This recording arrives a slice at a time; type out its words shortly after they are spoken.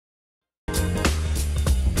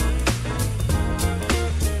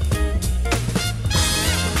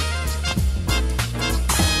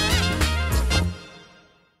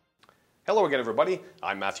Hello again, everybody.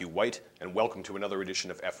 I'm Matthew White, and welcome to another edition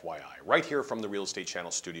of FYI, right here from the Real Estate Channel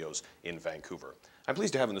studios in Vancouver. I'm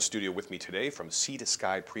pleased to have in the studio with me today from Sea to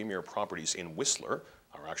Sky Premier Properties in Whistler,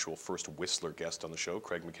 our actual first Whistler guest on the show,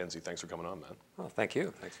 Craig Mackenzie. Thanks for coming on, man. Oh, thank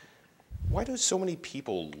you. Thanks. Why do so many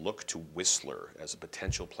people look to Whistler as a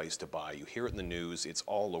potential place to buy? You hear it in the news, it's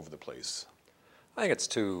all over the place. I think it's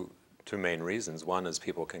two main reasons. One is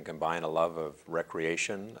people can combine a love of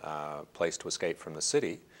recreation, place to escape from the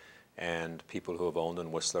city, and people who have owned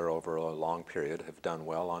in Whistler over a long period have done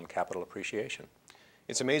well on capital appreciation.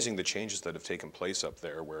 It's amazing the changes that have taken place up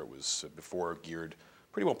there, where it was before geared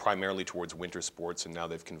pretty well primarily towards winter sports, and now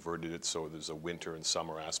they've converted it so there's a winter and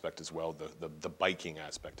summer aspect as well. The biking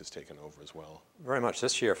aspect has taken over as well. Very much.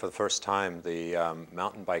 This year, for the first time, the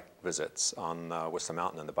mountain bike visits on Whistler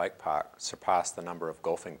Mountain in the bike park surpassed the number of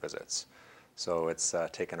golfing visits. So it's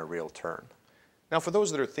taken a real turn. Now, for those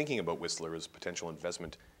that are thinking about Whistler as a potential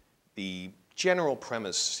investment, the general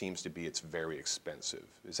premise seems to be it's very expensive.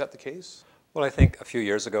 Is that the case? Well, I think a few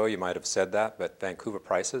years ago you might have said that, but Vancouver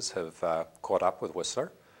prices have caught up with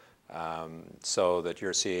Whistler, so that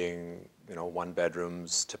you're seeing, one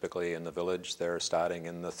bedrooms typically in the village, they're starting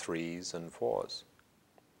in the 3s and 4s.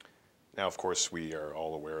 Now, of course, we are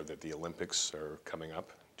all aware that the Olympics are coming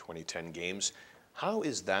up, 2010 games. How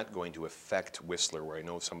is that going to affect Whistler, where I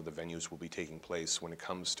know some of the venues will be taking place, when it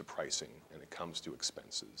comes to pricing and it comes to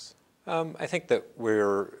expenses? I think that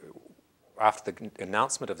after the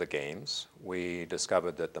announcement of the games, we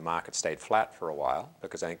discovered that the market stayed flat for a while,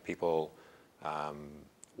 because I think people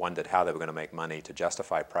wondered how they were going to make money to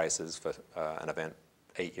justify prices for an event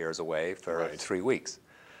 8 years away for 3 weeks.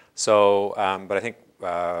 So, but I think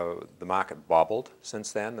the market bobbled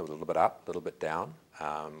since then. It was a little bit up, a little bit down.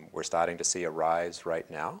 We're starting to see a rise right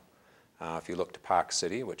now. If you look to Park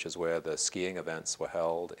City, which is where the skiing events were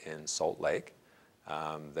held in Salt Lake,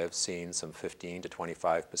 they've seen some 15 to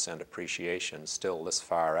 25% appreciation still this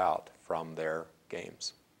far out from their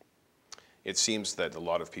games. It seems that a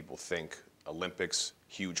lot of people think Olympics,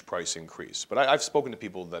 huge price increase. But I've spoken to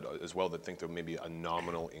people that as well that think there may be a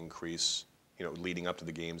nominal increase, leading up to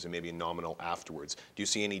the games, and maybe a nominal afterwards. Do you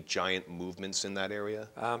see any giant movements in that area?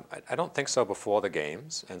 I don't think so before the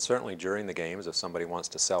games, and certainly during the games, if somebody wants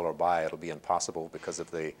to sell or buy, it'll be impossible because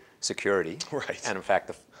of the security. Right. And in fact,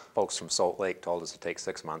 the folks from Salt Lake told us to take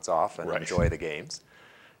 6 months off and enjoy the games.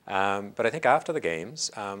 But I think after the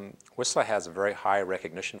games, Whistler has a very high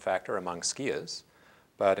recognition factor among skiers.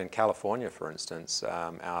 But in California, for instance,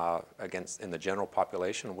 in the general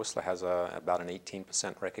population, Whistler has about an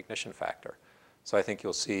 18% recognition factor. So I think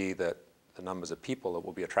you'll see that the numbers of people that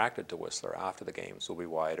will be attracted to Whistler after the games will be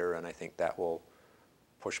wider, and I think that will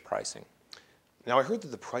push pricing. Now, I heard that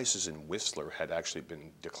the prices in Whistler had actually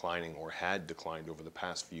been declining or had declined over the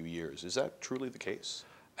past few years. Is that truly the case?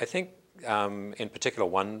 I think in particular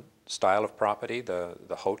one style of property, the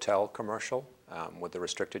hotel commercial with the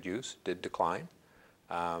restricted use did decline.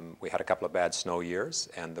 We had a couple of bad snow years,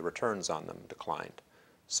 and the returns on them declined.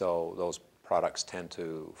 So those products tend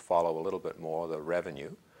to follow a little bit more the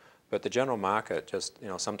revenue. But the general market just,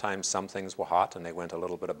 sometimes some things were hot and they went a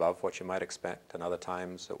little bit above what you might expect, and other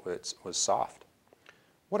times it was soft.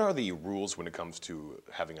 What are the rules when it comes to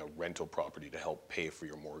having a rental property to help pay for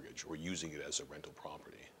your mortgage, or using it as a rental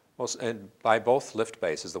property? Well, by both lift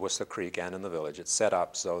bases, the Whistler Creek and in the village, it's set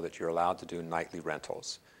up so that you're allowed to do nightly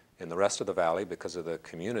rentals. In the rest of the valley, because of the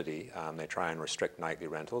community, they try and restrict nightly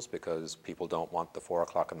rentals because people don't want the 4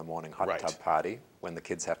 o'clock in the morning hot tub party when the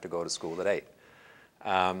kids have to go to school at 8.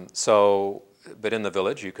 But in the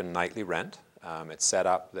village, you can nightly rent. It's set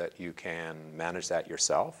up that you can manage that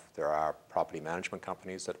yourself. There are property management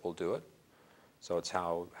companies that will do it. So it's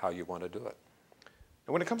how you want to do it.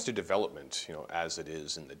 And when it comes to development, as it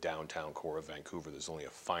is in the downtown core of Vancouver, there's only a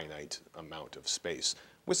finite amount of space.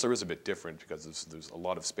 Whistler is a bit different because there's a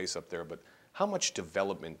lot of space up there, but how much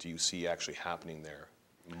development do you see actually happening there?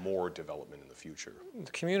 More development in the future?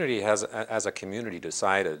 The community has, as a community,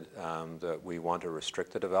 decided that we want to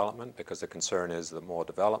restrict the development, because the concern is the more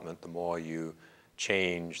development, the more you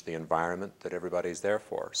change the environment that everybody's there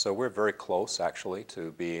for. So we're very close, actually,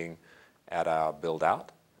 to being at our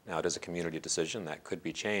build-out. Now, it is a community decision that could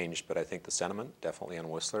be changed, but I think the sentiment definitely in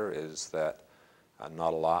Whistler is that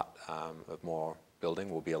not a lot of more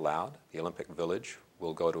building will be allowed. The Olympic Village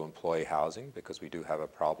will go to employee housing because we do have a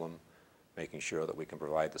problem making sure that we can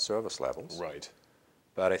provide the service levels. Right.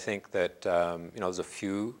 But I think that there's a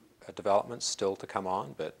few developments still to come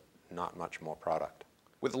on, but not much more product.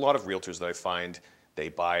 With a lot of realtors that I find, They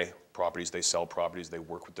buy properties, they sell properties, they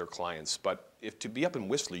work with their clients. But if to be up in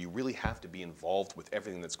Whistler, you really have to be involved with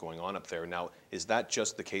everything that's going on up there. Now, is that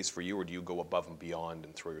just the case for you, or do you go above and beyond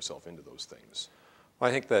and throw yourself into those things? Well,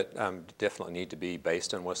 I think that definitely need to be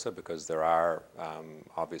based in Whistler because there are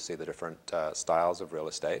obviously the different styles of real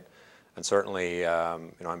estate. And certainly,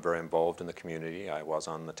 I'm very involved in the community. I was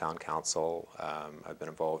on the town council. I've been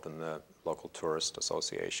involved in the local tourist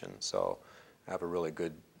association. So I have a really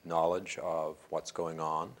good knowledge of what's going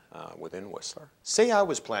on within Whistler. Say I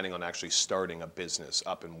was planning on actually starting a business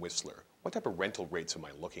up in Whistler. What type of rental rates am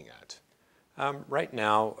I looking at? Right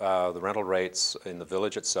now, the rental rates in the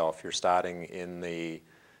village itself, you're starting in the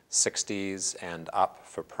 60s and up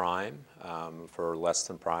for prime. For less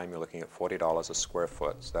than prime, you're looking at $40 a square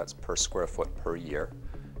foot, so that's per square foot per year.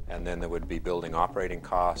 And then there would be building operating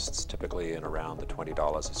costs, typically in around the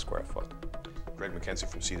 $20 a square foot. Greg Mackenzie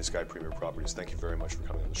from Sea to Sky Premier Properties, thank you very much for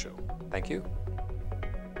coming on the show. Thank you.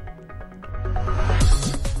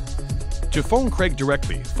 To phone Craig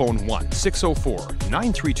directly, phone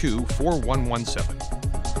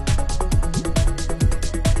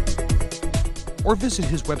 1-604-932-4117. Or visit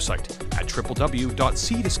his website at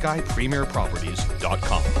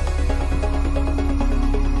www.seatoskypremierproperties.com.